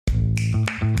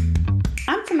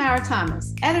Tamara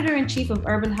Thomas, editor-in-chief of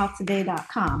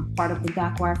UrbanHealthToday.com, part of the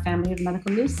DocWire family of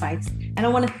medical news sites, and I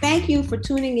want to thank you for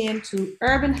tuning in to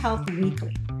Urban Health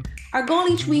Weekly. Our goal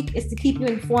each week is to keep you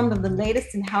informed of the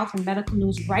latest in health and medical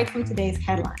news right from today's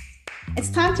headlines.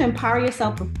 It's time to empower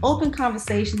yourself with open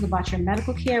conversations about your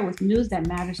medical care with news that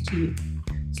matters to you.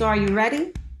 So are you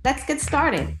ready? Let's get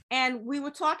started. And we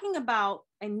were talking about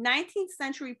a 19th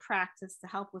century practice to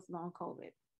help with long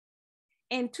COVID.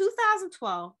 In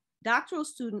 2012, doctoral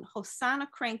student Hosanna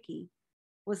Krenke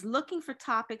was looking for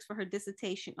topics for her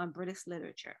dissertation on British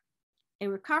literature. A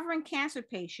recovering cancer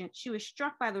patient, she was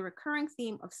struck by the recurring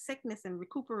theme of sickness and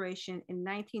recuperation in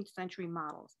 19th century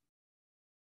models.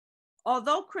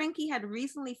 Although Krenke had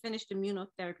recently finished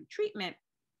immunotherapy treatment,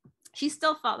 she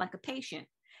still felt like a patient.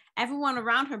 Everyone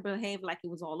around her behaved like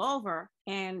it was all over,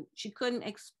 and she couldn't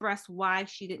express why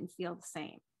she didn't feel the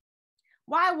same.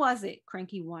 Why was it,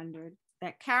 Krenke wondered,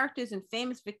 that characters in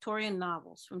famous Victorian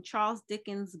novels, from Charles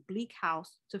Dickens' Bleak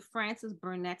House to Frances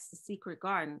Burnett's The Secret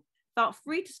Garden, felt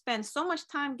free to spend so much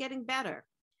time getting better?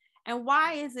 And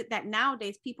why is it that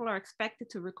nowadays people are expected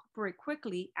to recuperate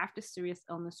quickly after serious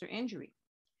illness or injury?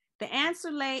 The answer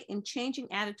lay in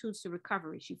changing attitudes to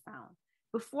recovery, she found.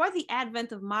 Before the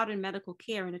advent of modern medical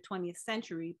care in the 20th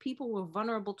century, people were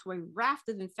vulnerable to a raft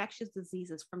of infectious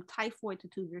diseases from typhoid to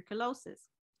tuberculosis.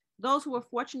 Those who were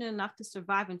fortunate enough to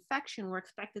survive infection were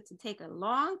expected to take a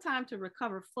long time to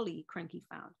recover fully, Krenke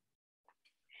found.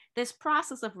 This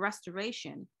process of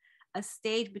restoration, a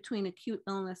stage between acute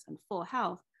illness and full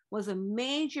health, was a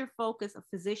major focus of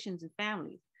physicians and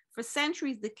families. For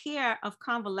centuries, the care of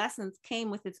convalescence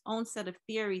came with its own set of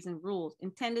theories and rules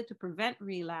intended to prevent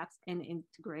relapse and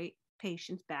integrate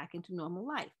patients back into normal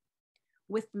life.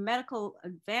 With medical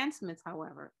advancements,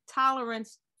 however,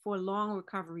 tolerance for long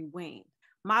recovery waned.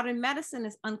 Modern medicine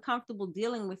is uncomfortable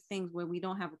dealing with things where we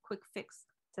don't have a quick fix,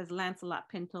 says Lancelot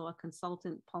Pinto, a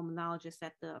consultant pulmonologist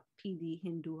at the PD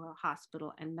Hindu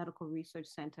Hospital and Medical Research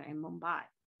Center in Mumbai.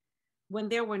 When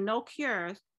there were no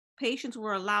cures, patients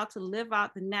were allowed to live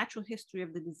out the natural history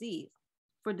of the disease.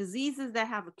 For diseases that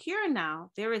have a cure now,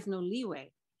 there is no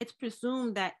leeway. It's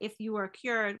presumed that if you are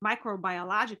cured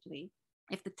microbiologically,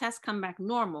 if the tests come back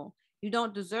normal, you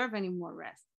don't deserve any more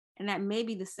rest, and that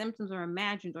maybe the symptoms are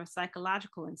imagined or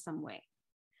psychological in some way.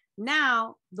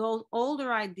 Now, those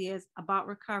older ideas about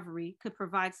recovery could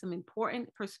provide some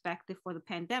important perspective for the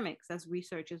pandemic, says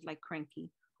researchers like Krenke,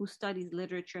 who studies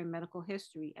literature and medical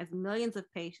history, as millions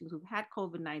of patients who've had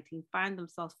COVID-19 find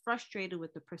themselves frustrated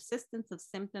with the persistence of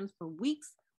symptoms for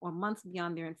weeks or months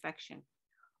beyond their infection.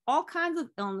 All kinds of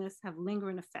illness have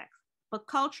lingering effects, but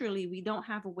culturally, we don't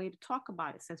have a way to talk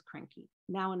about it, says Krenke,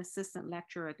 now an assistant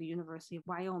lecturer at the University of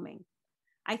Wyoming.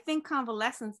 I think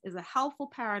convalescence is a helpful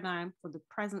paradigm for the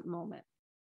present moment.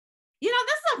 You know,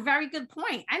 this is a very good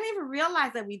point. I didn't even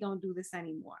realize that we don't do this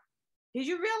anymore. Did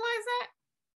you realize that?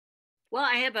 Well,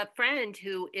 I have a friend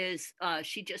who is,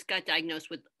 she just got diagnosed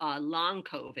with long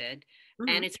COVID,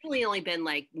 and it's really only been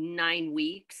like 9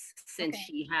 weeks since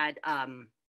she had,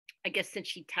 I guess since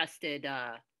she tested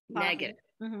negative.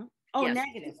 Oh, yes.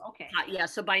 Negative, okay. Yeah,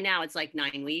 so by now it's like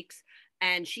 9 weeks.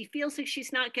 And she feels like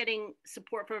she's not getting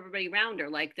support from everybody around her.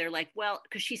 Like they're like, well,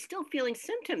 because she's still feeling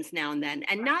symptoms now and then,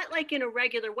 and not like in a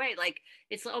regular way. Like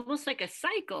it's almost like a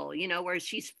cycle, you know, where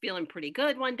she's feeling pretty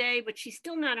good one day, but she's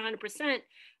still not 100%.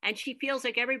 And she feels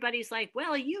like everybody's like,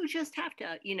 well, you just have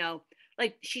to, you know,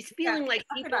 like she's feeling like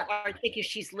people are thinking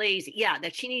she's lazy. Yeah,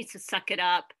 that she needs to suck it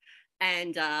up.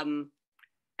 And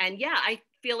yeah, I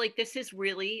feel like this is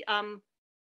really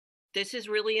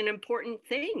an important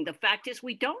thing. The fact is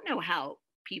we don't know how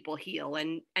people heal,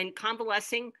 and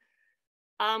convalescing,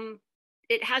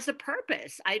 it has a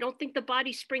purpose. I don't think the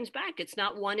body springs back. It's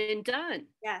not one and done.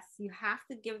 Yes, you have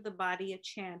to give the body a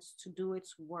chance to do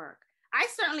its work. I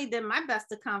certainly did my best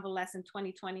to convalesce in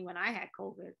 2020 when I had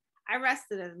COVID. I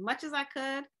rested as much as I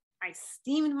could. I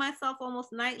steamed myself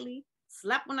almost nightly,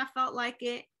 slept when I felt like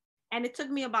it, and it took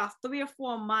me about 3 or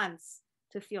 4 months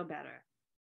to feel better.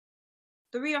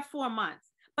 3 or 4 months.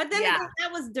 But then again,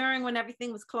 that was during when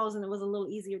everything was closed and it was a little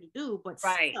easier to do. But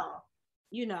still,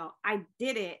 you know, I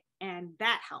did it and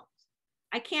that helped.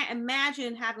 I can't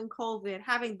imagine having COVID,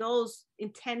 having those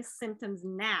intense symptoms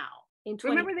now.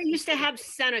 Remember they used to have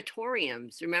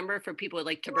sanatoriums, remember, for people with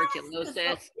like tuberculosis?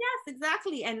 Yes,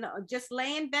 exactly. And just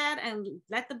lay in bed and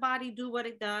let the body do what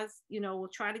it does. You know, we'll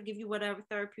try to give you whatever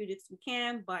therapeutics we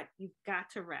can, but you've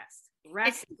got to rest.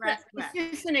 Rest. Is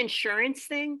this an insurance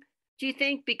thing, do you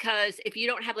think? Because if you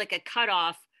don't have like a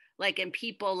cutoff, like in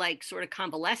people like sort of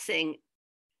convalescing,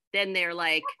 then they're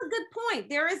like. That's a good point.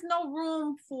 There is no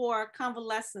room for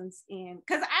convalescence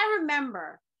because I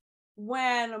remember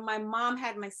when my mom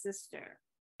had my sister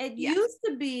It Yes. used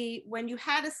to be when you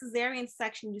had a cesarean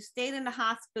section, you stayed in the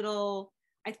hospital.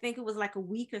 I think it was like a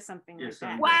week or something like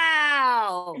that.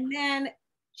 Wow. And then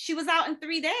she was out in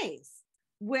 3 days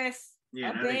with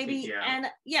a baby, and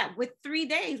with 3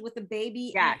 days with a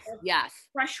baby and a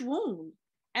fresh wound.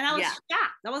 And I was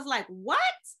shocked. I was like, what?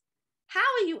 How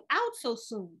are you out so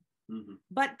soon? Mm-hmm.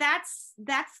 But that's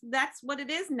what it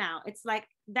is now. It's like,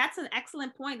 that's an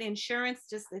excellent point. The insurance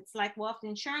it's like, well, if the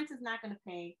insurance is not going to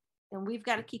pay, then we've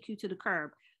got to kick you to the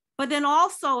curb. But then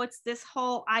also it's this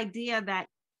whole idea that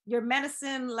your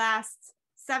medicine lasts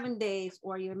 7 days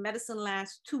or your medicine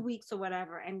lasts 2 weeks or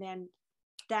whatever, and then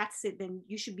that's it. Then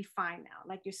you should be fine now.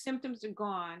 Like, your symptoms are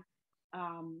gone.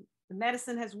 The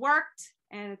medicine has worked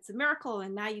and it's a miracle,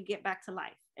 and now you get back to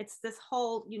life. It's this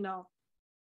whole,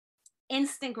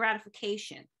 instant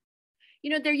gratification.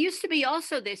 There used to be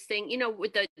also this thing,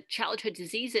 with the childhood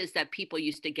diseases that people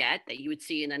used to get that you would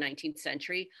see in the 19th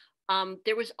century.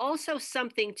 There was also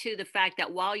something to the fact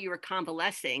that while you were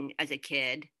convalescing as a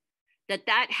kid,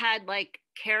 that had like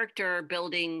character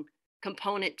building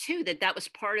component too, that was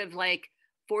part of like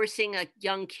forcing a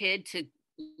young kid to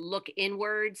look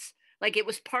inwards. Like, it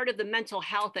was part of the mental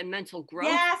health and mental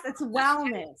growth. Yes, it's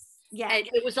wellness. Yeah. And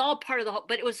it was all part of the whole,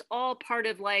 but it was all part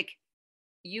of like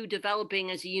you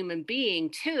developing as a human being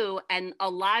too. And a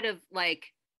lot of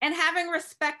like, and having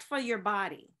respect for your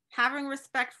body. Having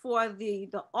respect for the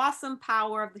awesome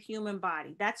power of the human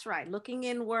body. That's right. Looking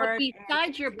inward. But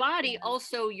besides your body,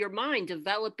 also your mind,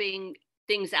 developing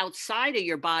things outside of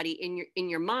your body in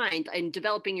your mind, and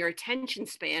developing your attention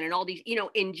span, and all these,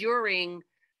 enduring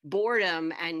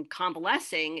boredom and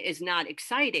convalescing is not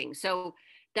exciting. So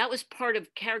that was part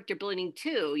of character building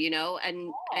too,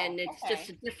 and it's just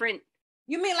a different.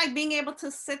 You mean like being able to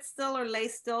sit still or lay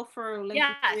still for a lengthy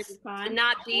period of time? To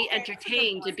not be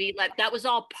entertained, to be like, that was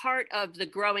all part of the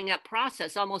growing up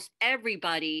process. Almost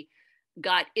everybody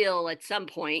got ill at some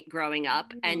point growing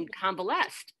up and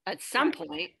convalesced at some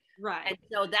point. Right. And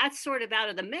so that's sort of out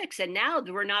of the mix. And now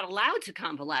we're not allowed to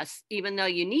convalesce, even though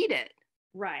you need it.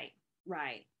 Right.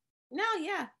 No,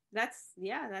 that's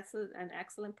an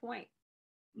excellent point.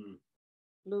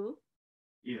 Lou?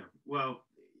 Yeah, well,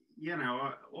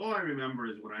 all I remember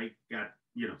is when I got,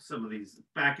 some of these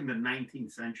back in the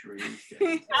 19th century,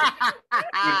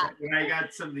 when I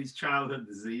got some of these childhood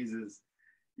diseases.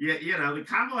 Yeah, the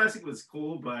convalescing was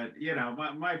cool, but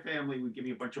my family would give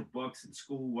me a bunch of books and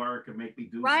schoolwork and make me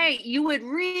do. Right, you would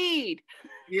read.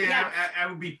 Yeah, I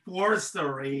would be forced to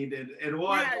read, and all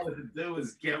I wanted to do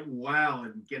is get well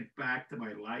and get back to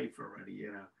my life already.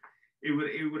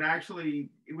 It would actually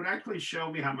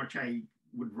show me how much I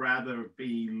would rather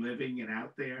be living and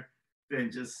out there than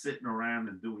just sitting around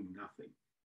and doing nothing.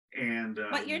 And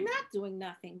but you're not doing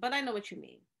nothing. But I know what you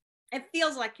mean. It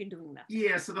feels like you're doing nothing.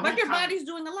 Yeah, so but your body's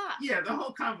doing a lot. Yeah, the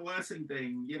whole convalescing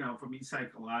thing, for me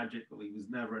psychologically was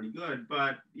never any good.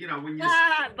 But when you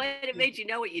but it made you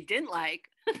know what you didn't like.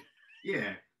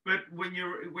 Yeah, but when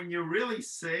you're really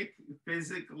sick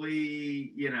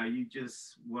physically, you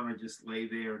just want to just lay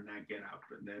there and not get up,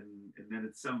 and then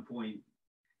at some point,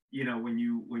 when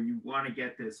you want to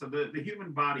get this. So the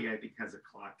human body, I think, has a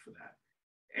clock for that.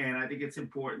 And I think it's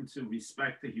important to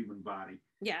respect the human body.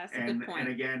 Yeah, that's a good point.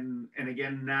 And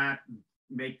again, not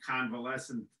make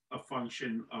convalescent a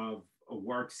function of a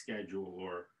work schedule,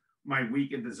 or my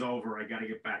weekend is over, I got to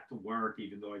get back to work,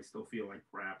 even though I still feel like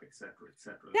crap, et cetera, et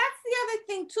cetera. That's the other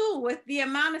thing too, with the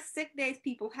amount of sick days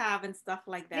people have and stuff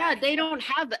like that. Yeah, they don't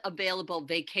have available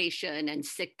vacation and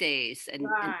sick days and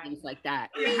things like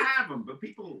that. They have them, but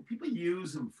people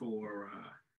use them for.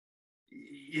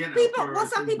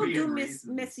 Some people do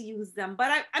misuse them,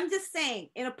 but I'm just saying,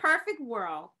 in a perfect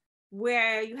world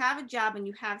where you have a job and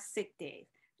you have sick days,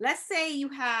 let's say you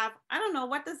have, I don't know,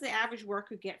 what does the average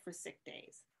worker get for sick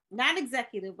days? Not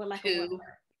executive, but like two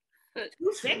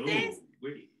sick days?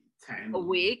 10. A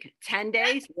week, 10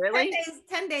 days, really?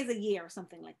 10 days a year or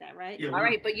something like that, right? Yeah, all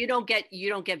right, but you don't get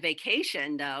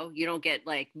vacation though. You don't get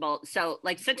like, so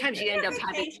like sometimes you end up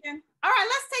having. All right,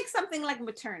 let's take something like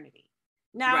maternity.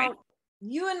 Now,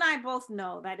 you and I both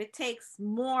know that it takes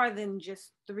more than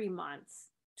just 3 months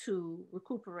to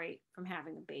recuperate from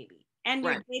having a baby. And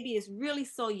your baby is really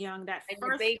so young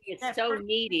your baby is so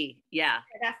needy. Yeah.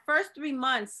 That first 3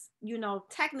 months,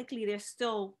 technically they're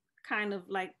still kind of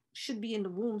like should be in the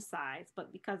womb size,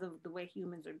 but because of the way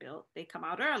humans are built, they come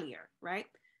out earlier, right?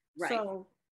 So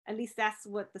at least that's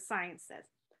what the science says.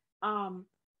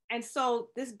 And so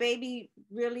this baby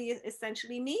really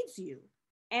essentially needs you.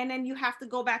 And then you have to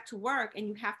go back to work and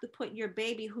you have to put your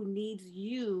baby who needs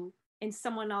you in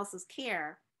someone else's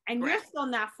care. And you're still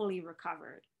not fully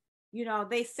recovered.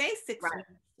 They say 6 weeks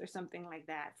or something like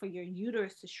that for your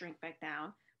uterus to shrink back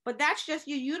down. But that's just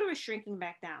your uterus shrinking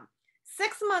back down.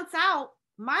 6 months out,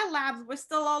 my labs were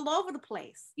still all over the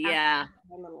place. Yeah.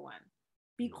 My little one.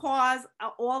 Because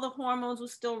all the hormones were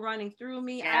still running through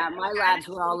me. Yeah, my labs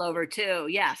were all over too.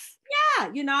 Yes.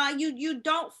 Yeah, you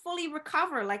don't fully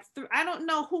recover. Like I don't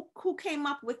know who came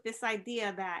up with this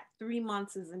idea that 3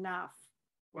 months is enough.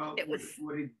 Well,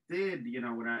 what it did,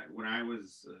 when I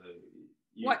was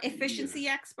what efficiency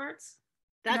experts?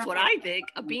 That's what I think.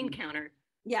 A bean counter.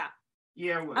 Yeah.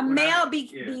 Yeah. A male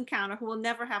bean counter who will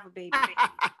never have a baby.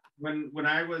 When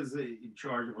I was in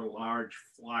charge of a large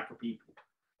flock of people,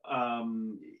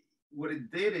 what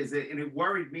it did is it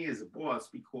worried me as a boss,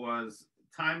 because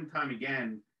time and time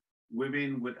again,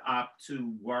 women would opt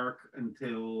to work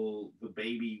until the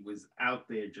baby was out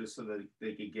there just so that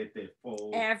they could get their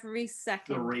full every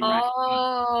second.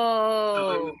 Oh.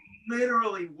 So they would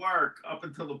literally work up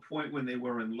until the point when they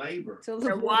were in labor. Till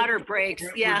the water breaks.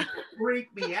 Yeah. It would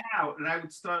freak me out. And I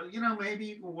would start, maybe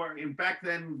you can work. And back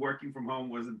then, working from home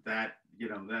wasn't that,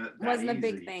 that wasn't easy. A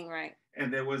big thing, right?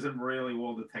 And there wasn't really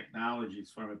all the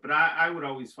technologies from it. But I would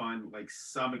always find like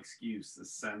some excuse to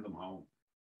send them home.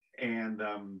 And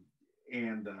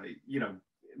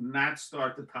not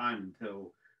start the time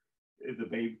until the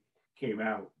baby came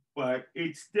out. But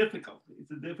it's difficult.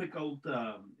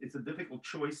 It's a difficult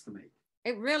choice to make.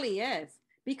 It really is,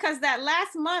 because that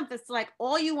last month, it's like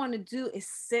all you want to do is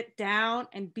sit down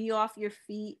and be off your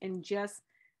feet, and just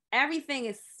everything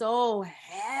is so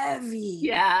heavy.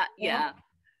 Yeah, yeah.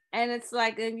 And it's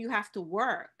like, then you have to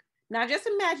work. Now, just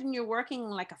imagine you're working in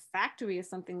like a factory or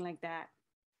something like that,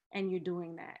 and you're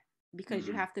doing that because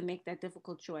you have to make that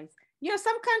difficult choice.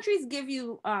 Some countries give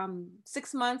you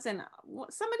 6 months, and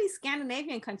some of these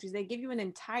Scandinavian countries, they give you an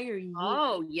entire year.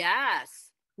 Oh,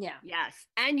 yes. Yeah. Yes.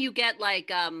 And you get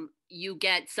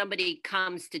somebody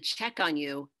comes to check on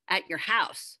you at your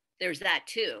house. There's that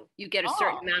too. You get a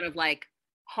certain amount of like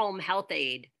home health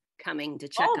aid coming to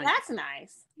check on you. Oh, that's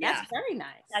nice. Yeah. That's very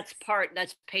nice.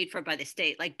 That's paid for by the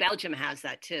state. Like Belgium has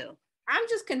that too. I'm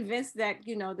just convinced that,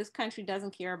 this country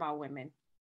doesn't care about women.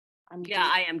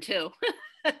 I am too.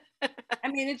 I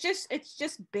mean, it's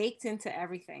just baked into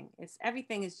everything.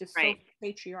 Everything is just so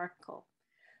patriarchal.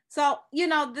 So,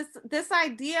 this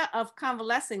idea of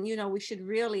convalescing, we should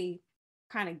really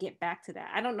kind of get back to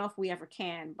that. I don't know if we ever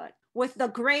can, but with the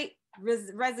great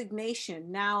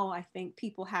resignation, now I think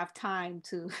people have time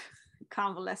to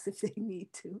convalesce if they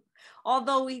need to.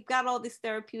 Although we've got all these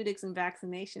therapeutics and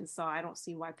vaccinations, so I don't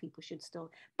see why people should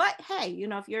still. But hey,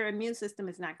 if your immune system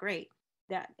is not great,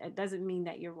 that doesn't mean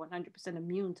that you're 100%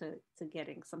 immune to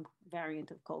getting some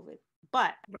variant of COVID.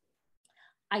 But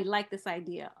I like this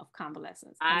idea of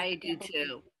convalescence. I do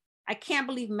too. I can't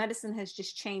believe medicine has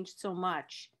just changed so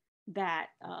much that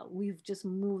we've just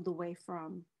moved away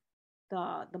from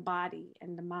the body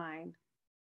and the mind.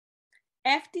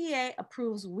 FDA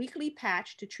approves weekly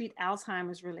patch to treat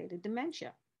Alzheimer's related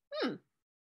dementia.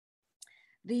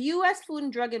 The U.S. Food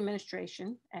and Drug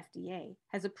Administration, FDA,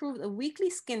 has approved a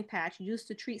weekly skin patch used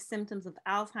to treat symptoms of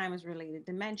Alzheimer's related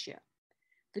dementia.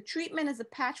 The treatment is a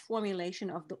patch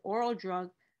formulation of the oral drug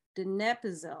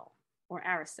donepezil, or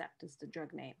Aricept is the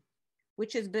drug name,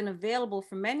 which has been available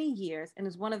for many years and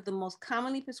is one of the most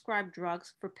commonly prescribed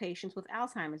drugs for patients with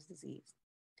Alzheimer's disease.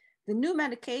 The new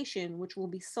medication, which will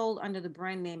be sold under the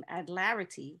brand name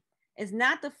Adlarity, is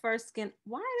not the first skin.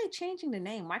 Why are they changing the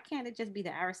name? Why can't it just be the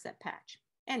Aricept patch?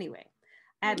 Anyway,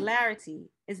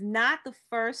 Adlarity is not the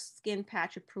first skin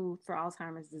patch approved for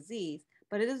Alzheimer's disease,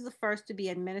 but it is the first to be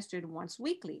administered once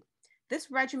weekly. This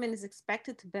regimen is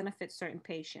expected to benefit certain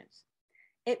patients.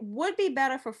 It would be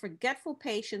better for forgetful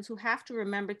patients who have to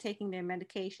remember taking their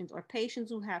medications, or patients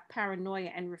who have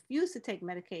paranoia and refuse to take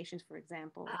medications, for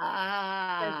example.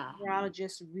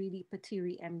 Neurologist Reedy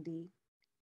Patiri, MD,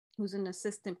 who's an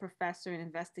assistant professor and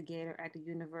investigator at the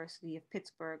University of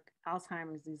Pittsburgh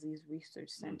Alzheimer's Disease Research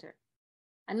Center.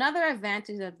 Another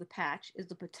advantage of the patch is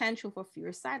the potential for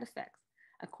fewer side effects.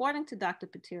 According to Dr.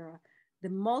 Patira, the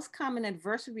most common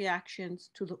adverse reactions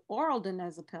to the oral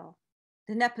donepezil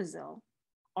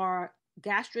are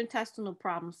gastrointestinal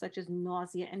problems such as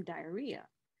nausea and diarrhea.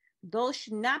 Those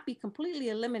should not be completely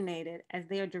eliminated, as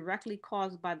they are directly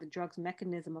caused by the drug's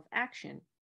mechanism of action,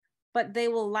 but they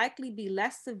will likely be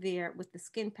less severe with the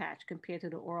skin patch compared to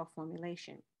the oral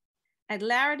formulation.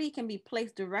 Adlarity can be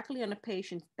placed directly on a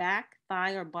patient's back,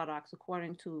 thigh, or buttocks,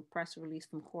 according to a press release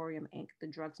from Corium Inc., the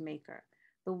drug's maker.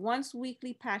 The once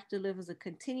weekly patch delivers a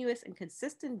continuous and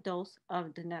consistent dose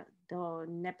of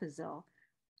donepezil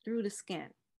through the skin.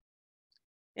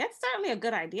 That's certainly a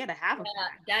good idea to have.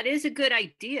 That is a good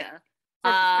idea.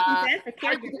 For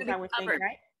caregivers, I would think,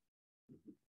 right?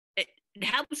 it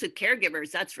helps with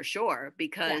caregivers, that's for sure,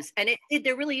 because, and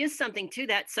there really is something to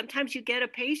that. Sometimes you get a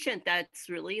patient that's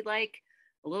really like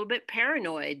a little bit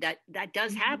paranoid, that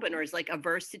does happen, or is like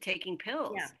averse to taking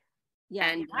pills. Yeah.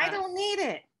 And I don't need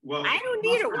it. Well, I don't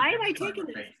need it. Why am I taking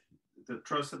this? To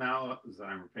trust an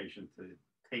Alzheimer patient to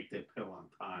take their pill on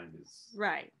time is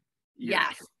right.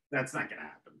 Yes. That's not going to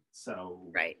happen. So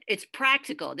right. It's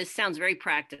practical. This sounds very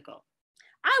practical.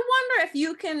 I wonder if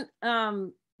you can,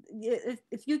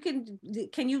 if you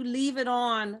can you leave it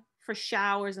on for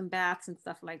showers and baths and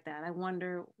stuff like that? I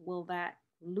wonder, will that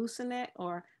loosen it?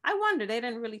 Or I wonder, they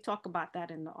didn't really talk about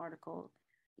that in the article.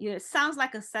 Yeah, it sounds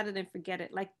like a set it and forget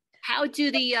it. Like how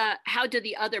do the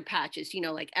other patches, you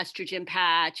know, like estrogen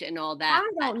patch and all that?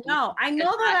 I don't know. I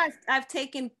know that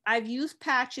I've used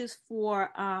patches for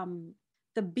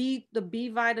the B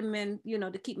vitamin, you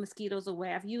know, to keep mosquitoes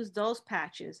away. I've used those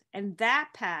patches, and that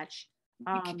patch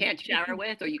you can't shower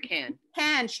with, or you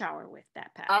can shower with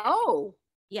that patch. Oh,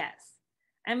 yes.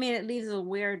 I mean, it leaves a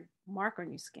weird mark on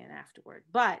your skin afterward,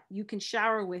 but you can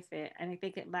shower with it, and I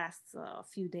think it lasts a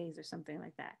few days or something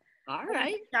like that. All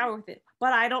right. Shower with it,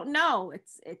 but I don't know.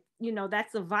 You know,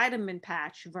 that's a vitamin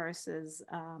patch versus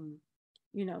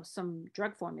you know, some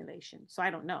drug formulation. So I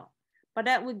don't know, but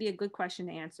that would be a good question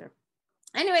to answer.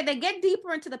 Anyway, they get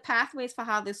deeper into the pathways for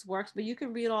how this works, but you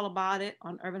can read all about it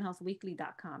on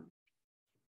urbanhealthweekly.com.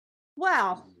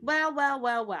 Well.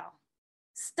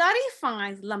 Study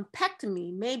finds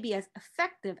lumpectomy may be as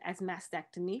effective as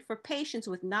mastectomy for patients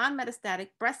with non-metastatic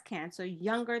breast cancer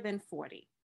younger than 40.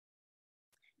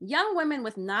 Young women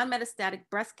with non-metastatic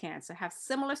breast cancer have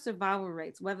similar survival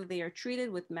rates, whether they are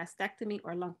treated with mastectomy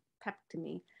or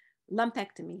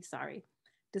lumpectomy,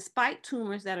 despite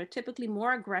tumors that are typically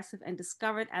more aggressive and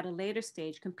discovered at a later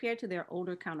stage compared to their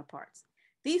older counterparts.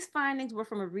 These findings were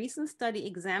from a recent study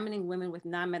examining women with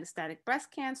non-metastatic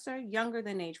breast cancer younger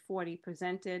than age 40,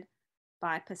 presented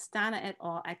by Pestana et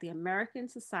al. At the American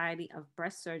Society of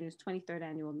Breast Surgeons 23rd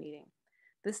annual meeting.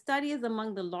 The study is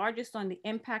among the largest on the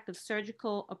impact of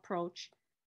surgical approach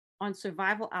on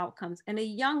survival outcomes in a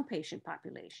young patient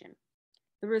population.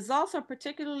 The results are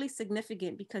particularly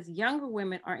significant because younger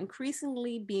women are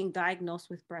increasingly being diagnosed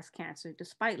with breast cancer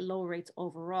despite low rates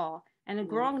overall, and a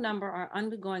growing number are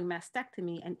undergoing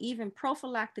mastectomy and even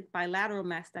prophylactic bilateral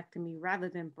mastectomy rather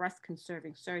than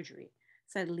breast-conserving surgery,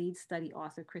 said lead study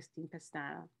author Christine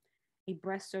Pestana, a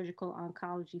breast surgical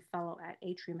oncology fellow at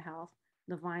Atrium Health,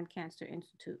 Levine Cancer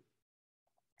Institute.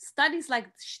 Studies like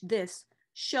this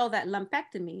show that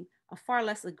lumpectomy, a far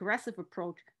less aggressive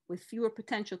approach with fewer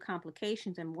potential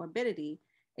complications and morbidity,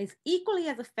 is equally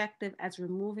as effective as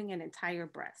removing an entire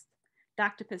breast.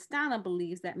 Dr. Pestana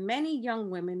believes that many young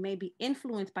women may be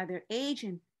influenced by their age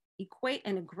and equate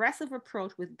an aggressive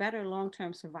approach with better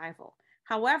long-term survival.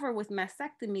 However, with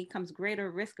mastectomy comes greater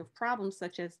risk of problems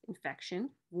such as infection,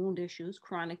 wound issues,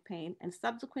 chronic pain, and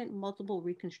subsequent multiple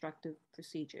reconstructive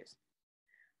procedures.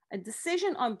 A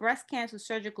decision on breast cancer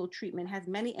surgical treatment has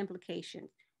many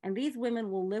implications, and these women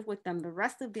will live with them the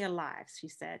rest of their lives, she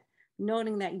said,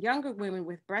 noting that younger women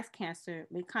with breast cancer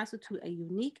may constitute a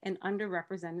unique and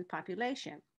underrepresented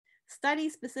population.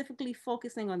 Studies specifically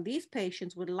focusing on these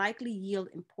patients would likely yield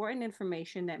important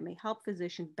information that may help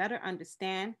physicians better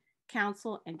understand,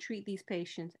 counsel, and treat these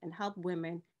patients and help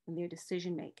women in their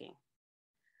decision-making.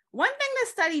 One thing the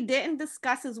study didn't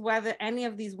discuss is whether any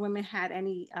of these women had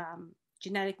any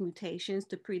genetic mutations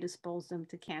to predispose them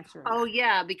to cancer. Oh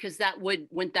yeah, because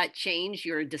wouldn't that change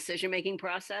your decision-making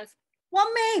process? Well,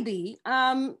 maybe.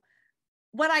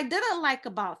 What I didn't like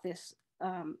about this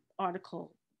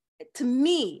article, to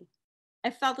me,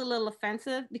 it felt a little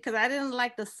offensive because I didn't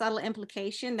like the subtle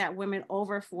implication that women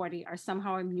over 40 are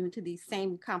somehow immune to these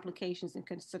same complications and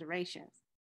considerations.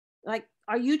 Like,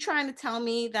 are you trying to tell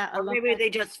me that? Or maybe they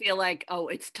just feel like, oh,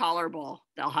 it's tolerable.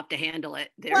 They'll have to handle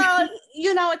it. Well,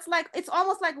 you know, it's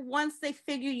almost like once they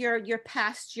figure you're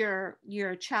past your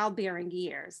childbearing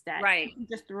years, that right. you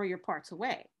just throw your parts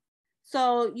away.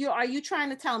 So are you trying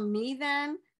to tell me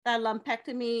then that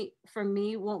lumpectomy for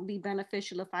me won't be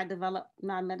beneficial if I develop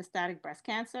non-metastatic breast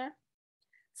cancer?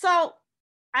 So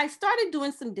I started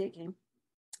doing some digging,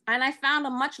 and I found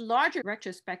a much larger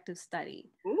retrospective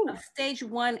study of stage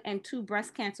 1 and 2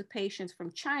 breast cancer patients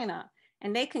from China.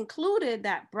 And they concluded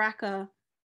that BRCA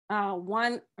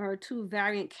 1 or 2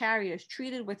 variant carriers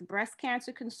treated with breast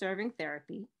cancer conserving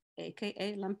therapy,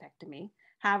 AKA lumpectomy,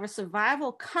 have a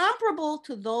survival comparable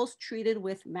to those treated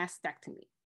with mastectomy.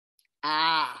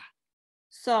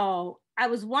 So I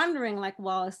was wondering, like,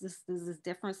 well, is this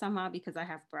different somehow because I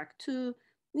have BRCA2?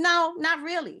 No, not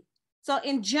really. So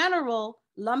in general,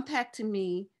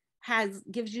 lumpectomy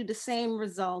gives you the same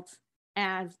results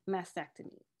as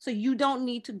mastectomy. So you don't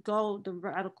need to go the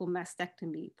radical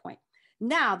mastectomy point.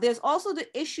 Now, there's also the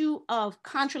issue of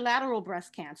contralateral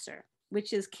breast cancer,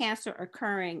 which is cancer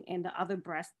occurring in the other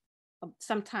breast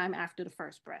sometime after the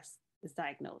first breast is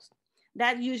diagnosed.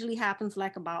 That usually happens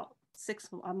like about 6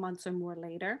 months or more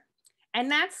later. And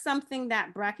that's something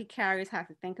that brachicarriers have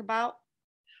to think about.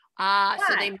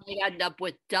 So they might end up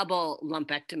with double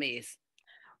lumpectomies.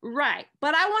 Right.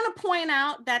 But I want to point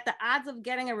out that the odds of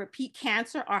getting a repeat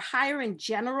cancer are higher in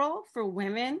general for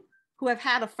women who have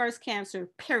had a first cancer,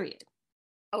 period.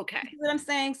 Okay. You know what I'm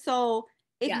saying? So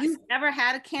if Yes. you've ever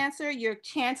had a cancer, your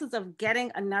chances of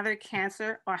getting another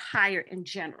cancer are higher in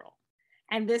general.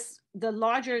 And the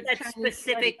larger... That's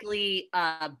specifically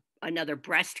another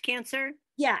breast cancer?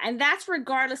 Yeah, and that's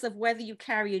regardless of whether you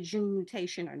carry a gene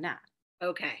mutation or not.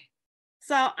 Okay.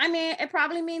 So, I mean, it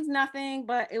probably means nothing,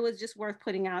 but it was just worth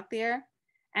putting out there.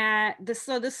 And the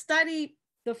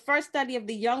first study of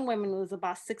the young women was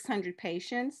about 600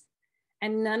 patients,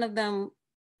 and none of them,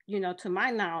 to my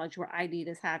knowledge, were ID'd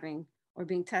as having or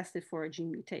being tested for a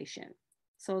gene mutation.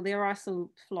 So there are some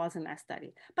flaws in that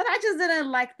study, but I just didn't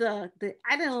like the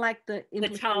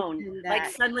tone. Like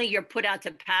suddenly you're put out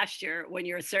to pasture when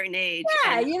you're a certain age.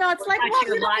 Yeah, it's like, well,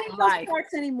 we don't need those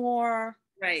sports anymore.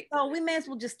 Right. So we may as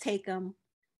well just take them.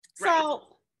 So,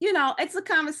 right. It's a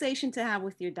conversation to have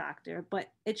with your doctor,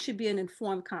 but it should be an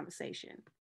informed conversation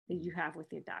that you have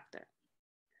with your doctor.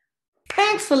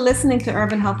 Thanks for listening to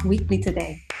Urban Health Weekly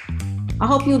today. I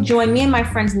hope you'll join me and my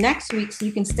friends next week so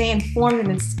you can stay informed and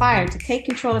inspired to take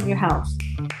control of your health.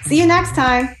 See you next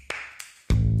time.